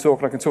and I can talk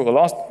and I can talk.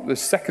 The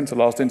second to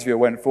last interview I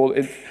went for,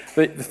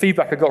 the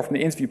feedback I got from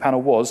the interview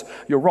panel was,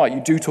 you're right,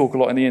 you do talk a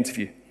lot in the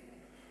interview.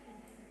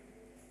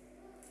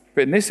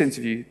 But in this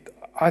interview,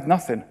 I had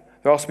nothing.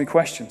 They were asking me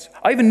questions.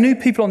 I even knew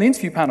people on the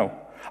interview panel.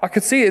 I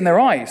could see it in their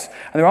eyes.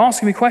 And they were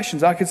asking me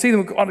questions. I could see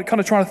them kind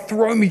of trying to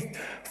throw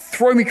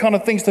me kind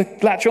of things to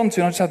latch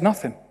onto, and I just had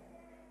nothing.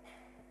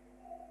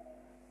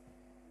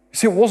 You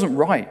see, it wasn't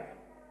right.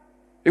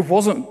 It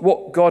wasn't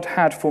what God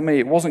had for me.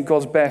 It wasn't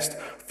God's best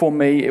for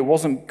me. It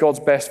wasn't God's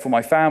best for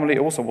my family. It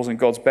also wasn't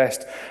God's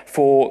best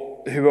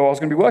for who I was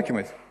going to be working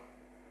with.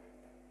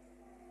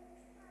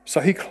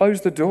 So he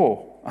closed the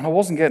door, and I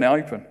wasn't getting it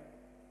open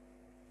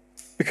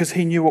because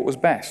he knew what was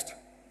best.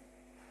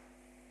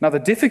 Now, the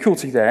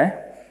difficulty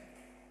there,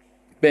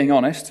 being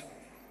honest,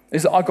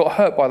 is that I got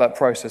hurt by that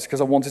process because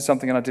I wanted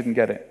something and I didn't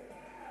get it.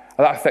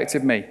 And that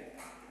affected me.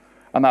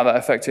 And that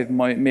affected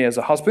me as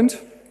a husband.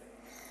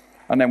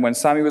 And then when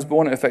Sammy was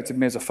born, it affected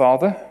me as a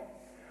father.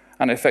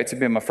 And it affected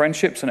me in my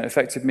friendships, and it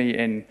affected me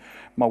in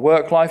my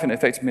work life, and it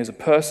affected me as a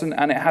person,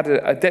 and it had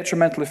a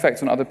detrimental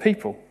effect on other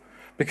people.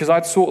 Because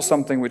I'd sought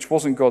something which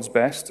wasn't God's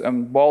best,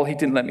 and while he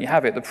didn't let me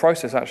have it, the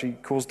process actually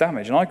caused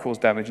damage. And I caused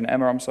damage, and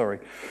Emma, I'm sorry.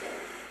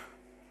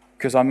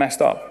 Because I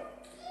messed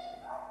up.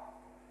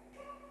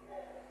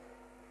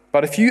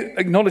 But if you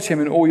acknowledge him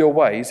in all your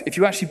ways, if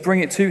you actually bring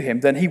it to him,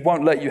 then he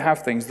won't let you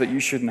have things that you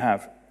shouldn't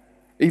have,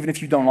 even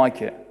if you don't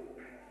like it.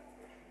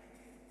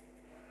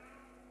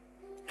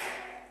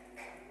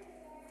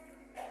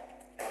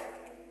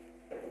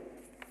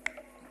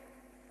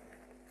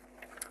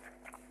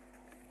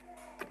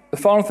 The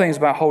final thing is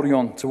about holding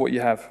on to what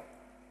you have,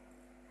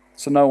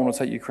 so no one will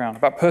take your crown.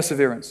 About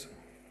perseverance.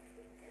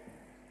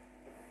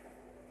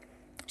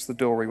 It's the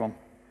dory one,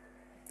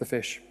 the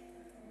fish.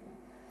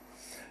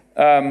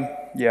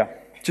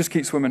 Just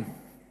keep swimming.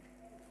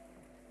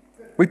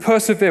 We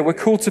persevere. We're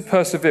called to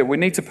persevere. We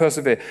need to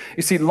persevere.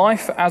 You see,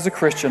 life as a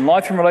Christian,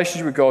 life in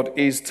relationship with God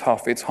is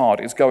tough. It's hard.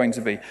 It's going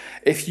to be.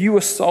 If you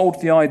were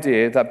sold the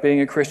idea that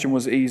being a Christian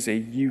was easy,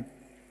 you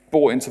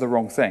bought into the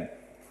wrong thing.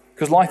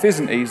 Because life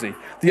isn't easy.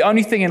 The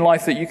only thing in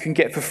life that you can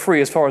get for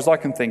free, as far as I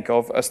can think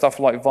of, are stuff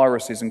like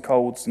viruses and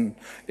colds and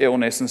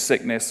illness and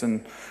sickness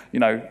and,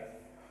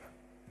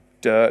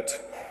 dirt.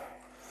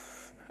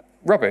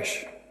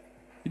 Rubbish.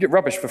 You get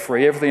rubbish for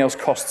free. Everything else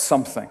costs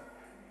something.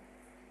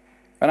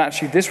 And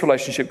actually, this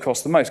relationship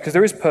costs the most because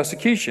there is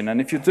persecution.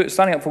 And if you're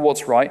standing up for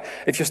what's right,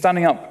 if you're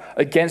standing up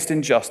against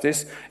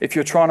injustice, if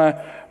you're trying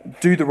to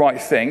do the right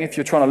thing, if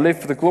you're trying to live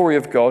for the glory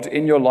of God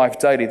in your life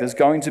daily, there's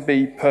going to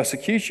be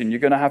persecution. You're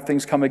going to have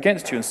things come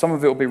against you. And some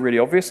of it will be really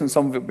obvious and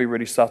some of it will be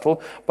really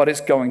subtle, but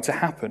it's going to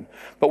happen.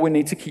 But we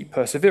need to keep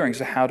persevering.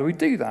 So how do we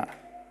do that?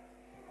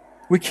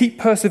 We keep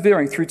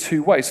persevering through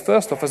two ways.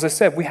 First off, as I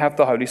said, we have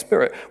the Holy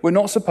Spirit. We're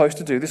not supposed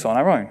to do this on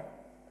our own.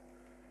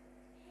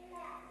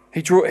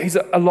 He's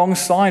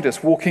alongside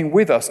us, walking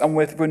with us, and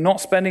we're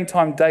not spending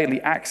time daily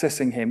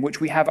accessing him,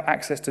 which we have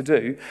access to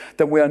do,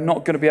 then we are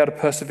not going to be able to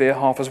persevere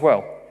half as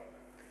well,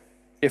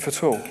 if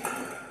at all.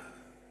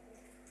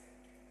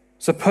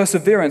 So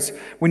perseverance,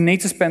 we need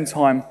to spend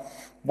time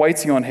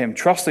waiting on him,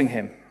 trusting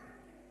him.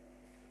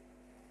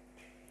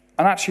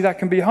 And actually that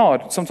can be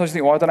hard. Sometimes you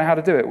think, well, I don't know how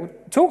to do it. Well,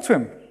 talk to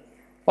him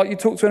like you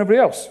talk to anybody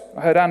else. I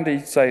heard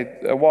Andy say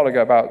a while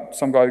ago about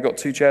some guy who got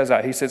two chairs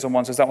out. He sits on one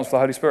and says, that one's for the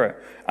Holy Spirit.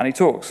 And he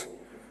talks.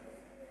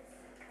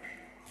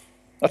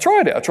 I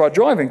tried it. I tried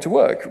driving to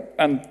work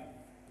and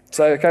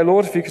say, okay,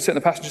 Lord, if you could sit in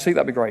the passenger seat,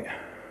 that'd be great.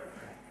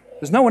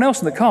 There's no one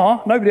else in the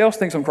car. Nobody else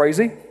thinks I'm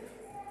crazy.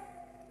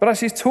 But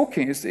actually, it's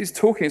talking. It's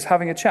talking. It's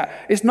having a chat.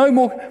 It's no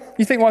more.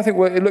 You think, well,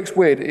 it looks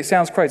weird. It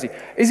sounds crazy.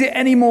 Is it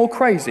any more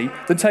crazy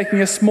than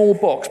taking a small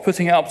box,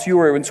 putting it up to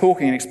your ear and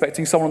talking and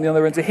expecting someone on the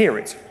other end to hear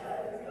it?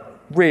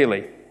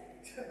 Really?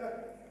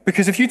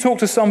 Because if you talk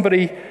to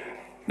somebody,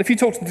 if you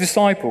talk to the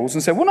disciples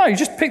and say, well, no, you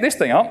just pick this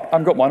thing up. I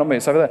haven't got mine on me.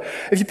 It's over there.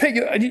 If you pick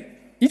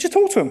you just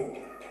talk to them.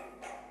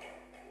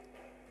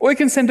 Or you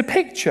can send a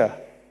picture.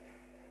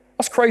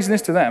 That's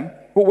craziness to them.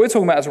 What we're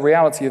talking about is a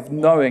reality of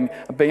knowing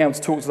and being able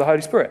to talk to the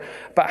Holy Spirit.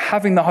 But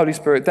having the Holy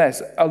Spirit there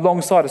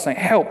alongside us saying,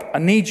 help, I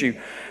need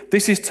you.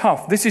 This is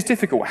tough. This is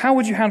difficult. How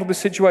would you handle this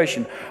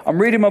situation?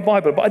 I'm reading my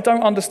Bible, but I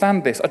don't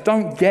understand this. I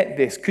don't get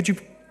this.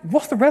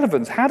 What's the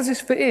relevance? How does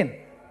this fit in?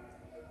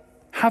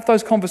 Have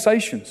those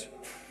conversations.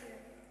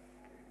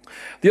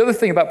 The other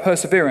thing about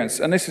perseverance,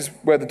 and this is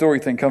where the Dory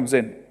thing comes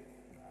in,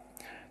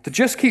 the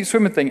just keep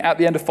swimming thing at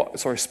the end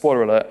of,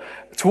 spoiler alert,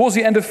 towards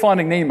the end of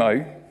Finding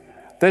Nemo,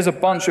 there's a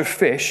bunch of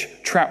fish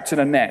trapped in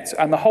a net.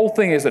 And the whole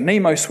thing is that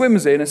Nemo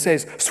swims in and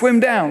says, swim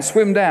down,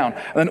 swim down.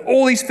 And then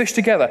all these fish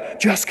together,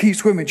 just keep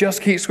swimming,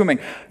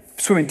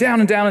 swimming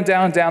down and down and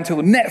down and down until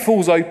the net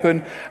falls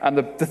open and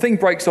the thing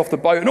breaks off the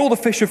boat and all the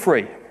fish are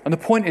free. And the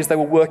point is they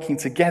were working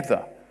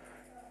together.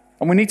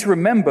 And we need to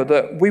remember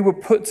that we were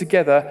put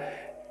together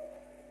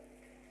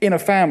in a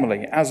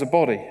family as a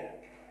body.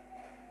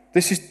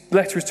 This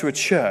letter is to a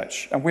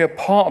church, and we are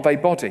part of a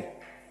body.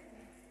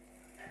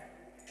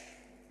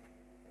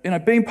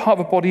 being part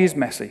of a body is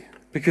messy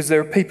because there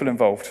are people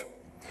involved.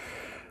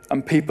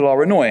 And people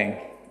are annoying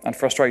and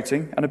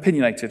frustrating and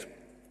opinionated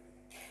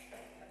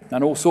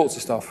and all sorts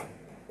of stuff.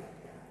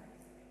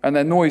 And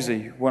they're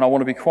noisy when I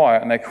want to be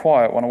quiet, and they're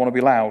quiet when I want to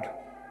be loud.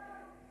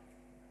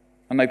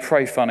 And they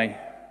pray funny.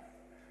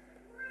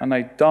 And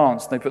they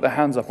dance, and they put their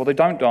hands up, or they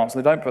don't dance,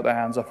 and they don't put their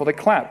hands up, or they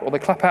clap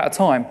out of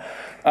time,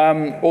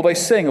 or they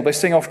sing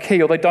off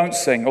key, or they don't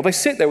sing, or they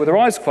sit there with their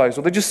eyes closed,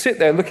 or they just sit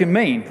there looking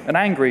mean and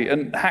angry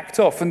and hacked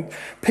off. And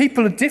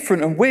people are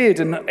different and weird,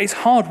 and it's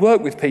hard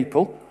work with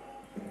people.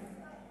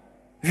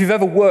 If you've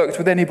ever worked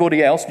with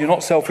anybody else, you're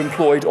not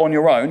self-employed on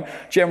your own,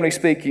 generally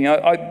speaking,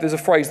 there's a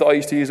phrase that I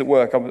used to use at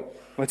work. I'm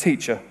a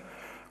teacher.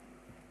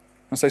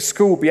 And so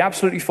school would be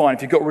absolutely fine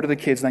if you got rid of the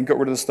kids and then got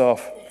rid of the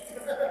staff.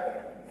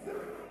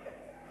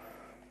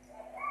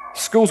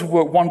 Schools would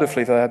work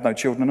wonderfully if they had no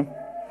children in them,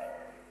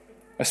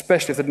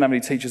 especially if they didn't have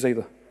any teachers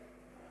either.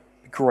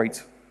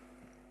 Great.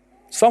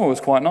 Summer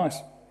was quite nice.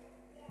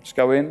 Just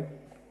go in,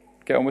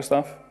 get on with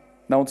stuff,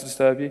 no one to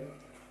disturb you.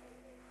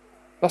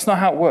 That's not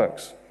how it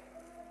works.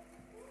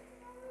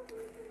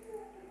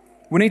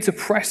 We need to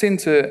press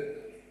into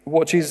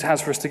what Jesus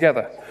has for us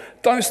together.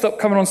 Don't stop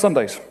coming on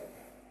Sundays.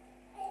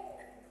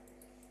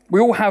 We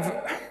all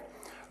have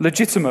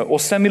legitimate or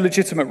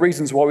semi-legitimate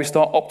reasons why we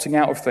start opting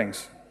out of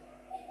things.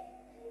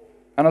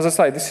 And as I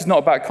say, this is not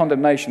about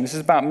condemnation. This is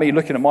about me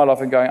looking at my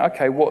life and going,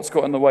 okay, what's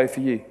got in the way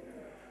for you?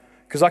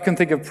 Because I can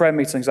think of prayer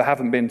meetings I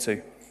haven't been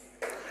to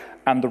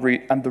and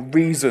the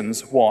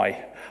reasons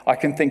why. I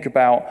can think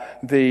about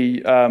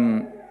the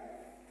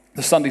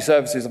Sunday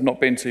services I've not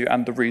been to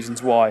and the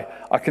reasons why.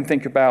 I can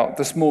think about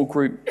the small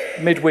group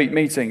midweek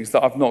meetings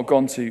that I've not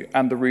gone to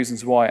and the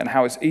reasons why, and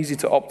how it's easy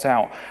to opt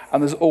out.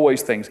 And there's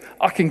always things.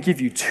 I can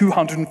give you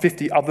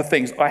 250 other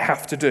things I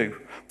have to do,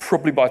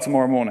 probably by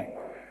tomorrow morning.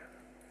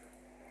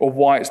 Or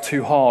why it's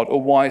too hard,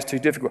 or why it's too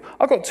difficult.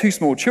 I've got 2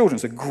 small children.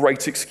 It's a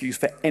great excuse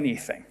for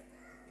anything.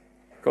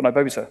 Got no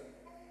babysitter.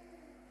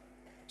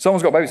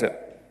 Someone's got to babysit.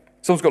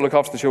 Someone's got to look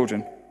after the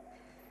children.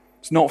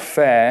 It's not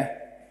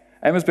fair.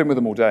 Emma's been with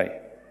them all day.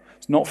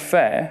 It's not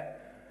fair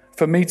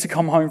for me to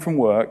come home from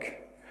work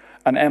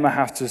and Emma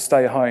have to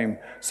stay home.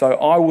 So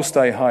I will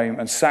stay home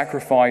and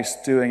sacrifice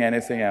doing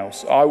anything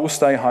else. I will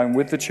stay home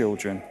with the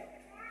children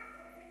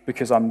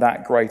because I'm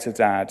that great a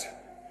dad.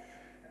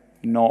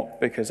 Not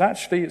because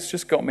actually it's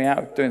just got me out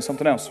of doing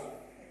something else.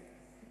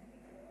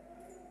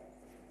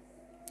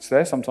 It's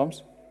there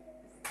sometimes.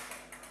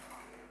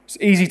 It's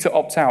easy to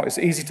opt out. It's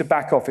easy to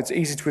back off. It's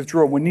easy to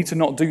withdraw. We need to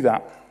not do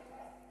that.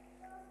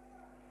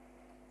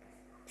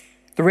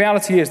 The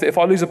reality is that if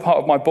I lose a part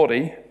of my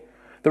body,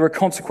 there are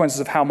consequences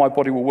of how my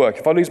body will work.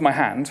 If I lose my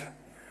hand,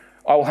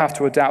 I will have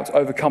to adapt,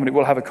 overcome it. It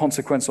will have a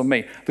consequence on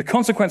me. The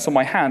consequence on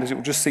my hand is it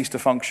will just cease to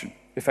function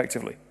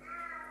effectively.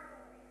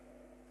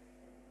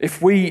 If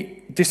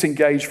we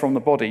disengage from the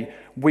body,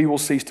 we will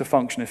cease to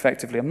function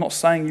effectively. I'm not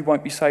saying you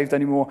won't be saved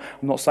anymore.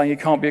 I'm not saying you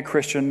can't be a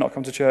Christian, not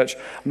come to church.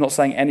 I'm not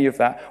saying any of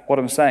that. What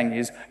I'm saying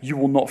is you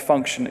will not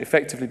function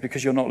effectively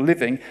because you're not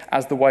living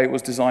as the way it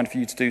was designed for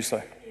you to do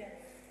so.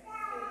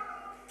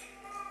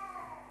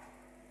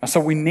 And so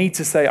we need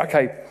to say,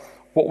 okay,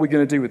 what are we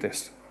going to do with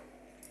this?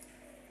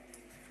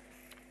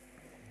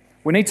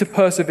 We need to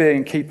persevere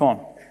and keep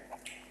on.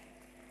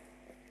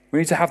 We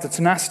need to have the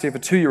tenacity of a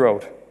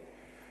 2-year-old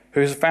who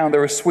has found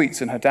there are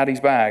sweets in her daddy's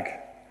bag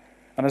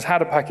and has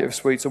had a packet of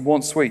sweets and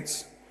wants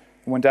sweets.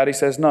 And when daddy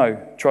says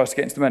no, tries to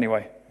get into them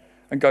anyway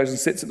and goes and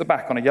sits at the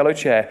back on a yellow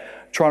chair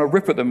trying to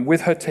rip at them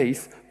with her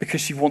teeth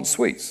because she wants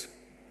sweets.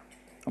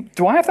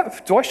 Do I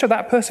show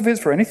that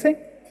perseverance for anything?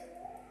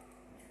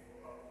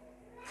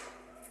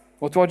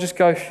 Or do I just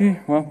go,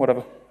 well,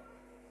 whatever.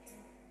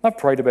 I've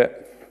prayed a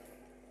bit.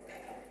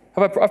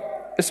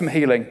 There's some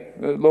healing.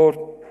 Lord,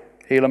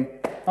 heal them.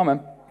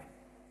 Amen.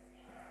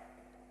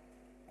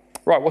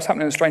 Right, what's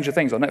happening in Stranger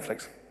Things on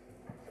Netflix?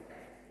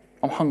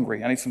 I'm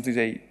hungry. I need something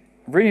to eat.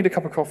 I really need a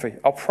cup of coffee.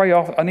 I'll pray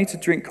after. I need to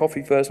drink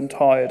coffee first. I'm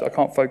tired. I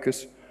can't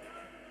focus.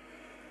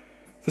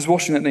 There's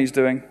washing that needs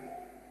doing.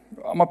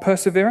 Am I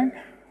persevering?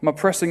 Am I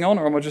pressing on,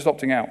 or am I just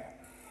opting out?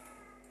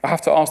 I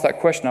have to ask that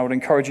question. I would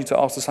encourage you to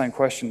ask the same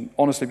question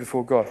honestly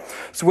before God.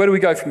 So where do we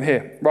go from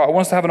here? Right, I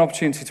want us to have an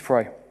opportunity to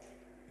pray.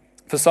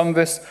 For some of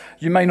us,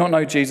 you may not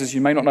know Jesus.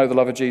 You may not know the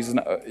love of Jesus.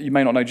 You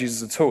may not know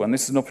Jesus at all. And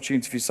this is an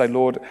opportunity for you to say,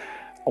 Lord,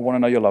 I want to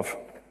know your love.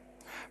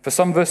 For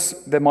some of us,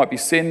 there might be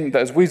sin that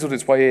has weaseled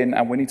its way in,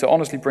 and we need to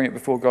honestly bring it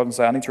before God and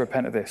say, I need to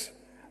repent of this.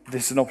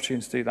 This is an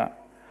opportunity to do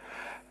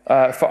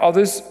that. For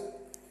others,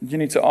 you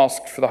need to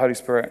ask for the Holy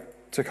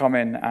Spirit to come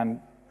in and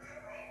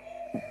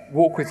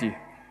walk with you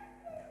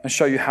and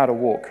show you how to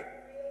walk.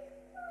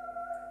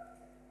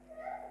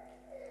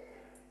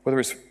 Whether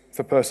it's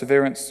for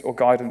perseverance or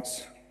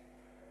guidance.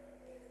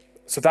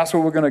 So that's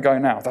where we're going to go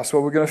now. That's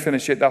where we're going to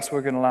finish it. That's where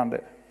we're going to land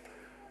it.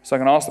 So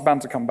I'm going to ask the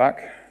band to come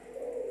back.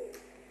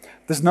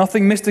 There's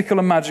nothing mystical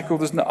and magical.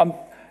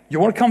 You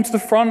want to come to the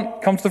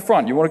front? Come to the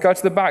front. You want to go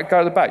to the back? Go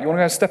to the back. You want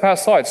to go step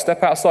outside?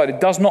 Step outside. It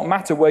does not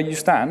matter where you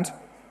stand.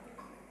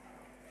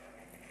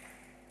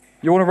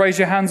 You want to raise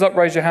your hands up?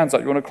 Raise your hands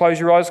up. You want to close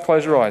your eyes?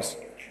 Close your eyes.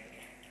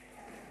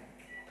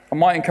 I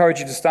might encourage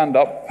you to stand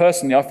up.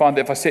 Personally, I find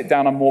that if I sit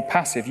down, I'm more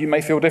passive. You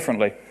may feel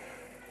differently.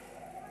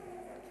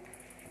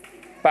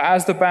 But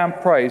as the band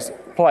plays,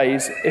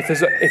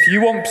 if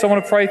you want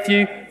someone to pray for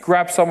you,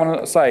 grab someone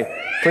and say,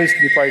 please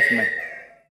can you pray for me?